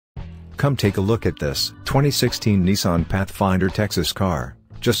Come take a look at this 2016 Nissan Pathfinder Texas car,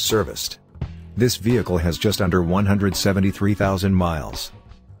 just serviced. This vehicle has just under 173,000 miles.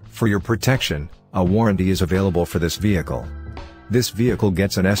 For your protection, a warranty is available for this vehicle. This vehicle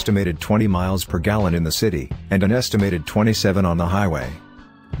gets an estimated 20 miles per gallon in the city, and an estimated 27 on the highway.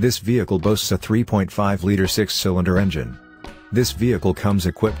 This vehicle boasts a 3.5-liter 6-cylinder engine. This vehicle comes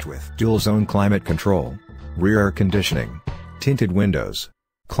equipped with dual-zone climate control, rear air conditioning, tinted windows,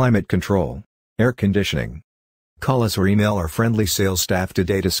 climate control, air conditioning. Call us or email our friendly sales staff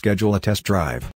today to schedule a test drive.